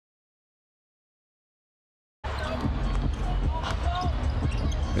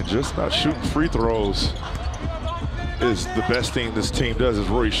And just not shooting free throws is the best thing this team does. As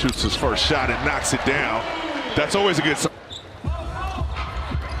Rui shoots his first shot and knocks it down, that's always a good sign.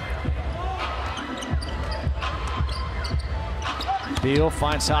 Beal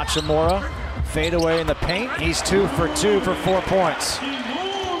finds Hachimura. Fade away in the paint. He's 2 for 2 for 4 points.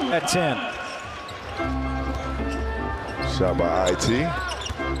 At 10. Shot by IT.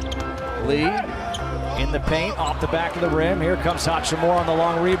 Lee in the paint, off the back of the rim. Here comes Hachimura on the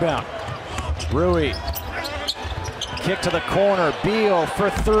long rebound. Rui. Kick to the corner. Beal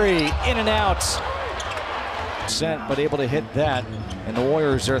for 3. In and out. But able to hit that. And the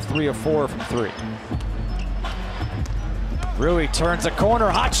Warriors are 3 of 4 from 3. Rui turns the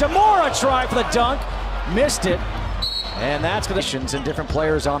corner. Hachimura tried for the dunk. Missed it. And that's conditions and different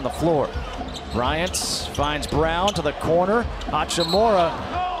players on the floor. Bryant finds Brown to the corner. Hachimura.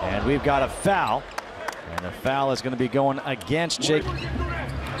 And we've got a foul. And the foul is going to be going against Jake.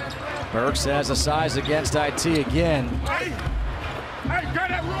 Burks has a size against IT again.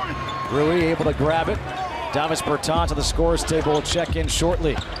 Rui able to grab it. Davis Bertans to the scores table will check in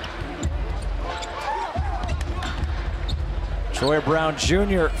shortly. Troy Brown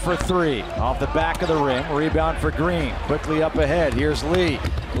Jr. for 3. Off the back of the rim. Rebound for Green. Quickly up ahead. Here's Lee.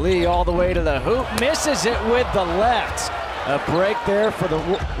 Lee all the way to the hoop. Misses it with the left. A break there for the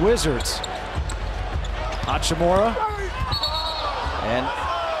Wizards. Hachimura. And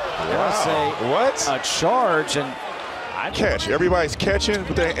I want to say what? A charge. And catch. Everybody's catching.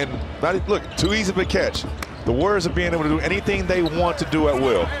 And look, too easy of a catch. The Warriors are being able to do anything they want to do at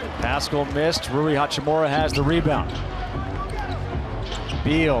will. Pascal missed. Rui Hachimura has the rebound.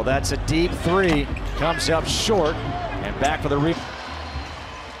 Beal, that's a deep 3, comes up short, and back for the rebound.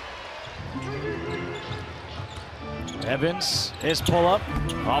 Evans, his pull-up,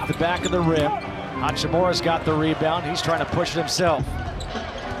 off the back of the rim. Hachimura's got the rebound. He's trying to push it himself.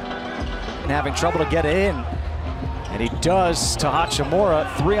 And having trouble to get in. And he does to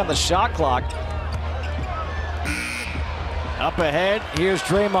Hachimura. 3 on the shot clock. Up ahead, here's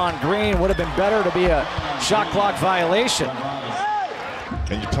Draymond Green. Would have been better to be a shot clock violation.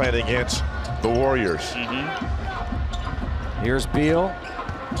 And you're playing against the Warriors. Here's Beal.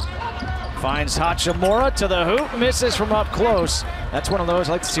 Finds Hachimura to the hoop. Misses from up close. That's one of those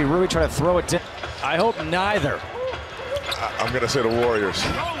I like to see Rui try to throw it down. I hope neither. I'm going to say the Warriors.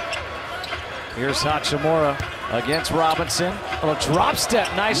 Here's Hachimura against Robinson. A little drop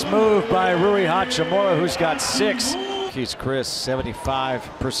step. Nice move by Rui Hachimura, who's got 6. He's Chris,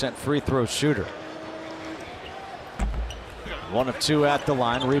 75% free throw shooter. 1 of 2 at the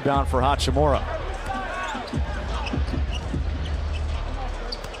line. Rebound for Hachimura.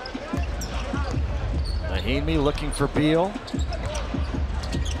 Mahimi looking for Beal.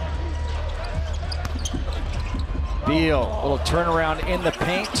 Beal, a little turnaround in the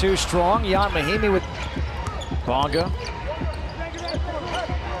paint, too strong. Jan Mahimi with Bonga.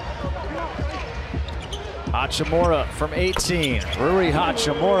 Hachimura from 18. Rui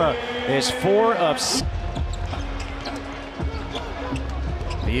Hachimura is 4 of 6.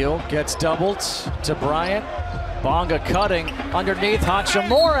 Beal gets doubled to Bryant. Bonga cutting underneath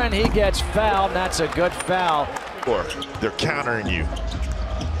Hachimura, and he gets fouled. That's a good foul. Or they're countering you.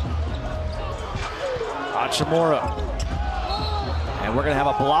 Hachimura. And we're going to have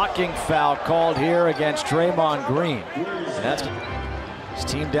a blocking foul called here against Draymond Green. And that's his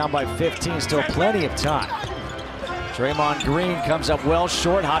team down by 15, still plenty of time. Draymond Green comes up well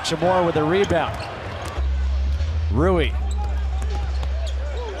short. Hachimura with the rebound. Rui.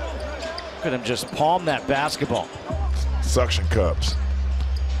 Look at him just palm that basketball. Suction cups.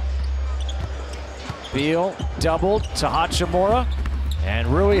 Beal doubled to Hachimura. And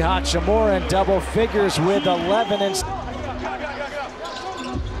Rui Hachimura in double figures with 11. And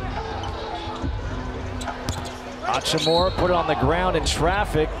Hachimura put it on the ground in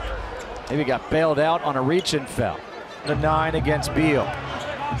traffic. Maybe got bailed out on a reach-in foul. The 9 against Beal.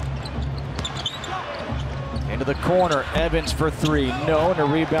 Into the corner, Evans for 3. No, and a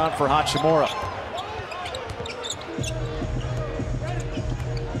rebound for Hachimura.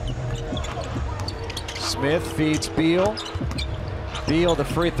 Smith feeds Beal. Beal, the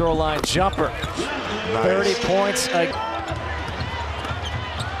free throw line jumper. Nice. 30 points.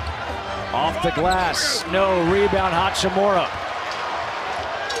 Off the glass. No, rebound Hachimura.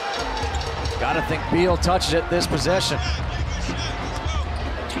 Gotta think Beal touches it this possession.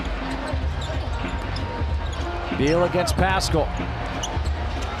 Beal against Pascal.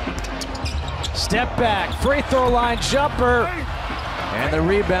 Step back, free throw line jumper. And the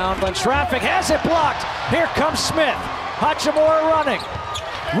rebound on traffic has it blocked. Here comes Smith. Hachimura running.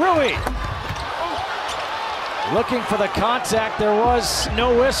 Rui. Looking for the contact. There was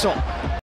no whistle.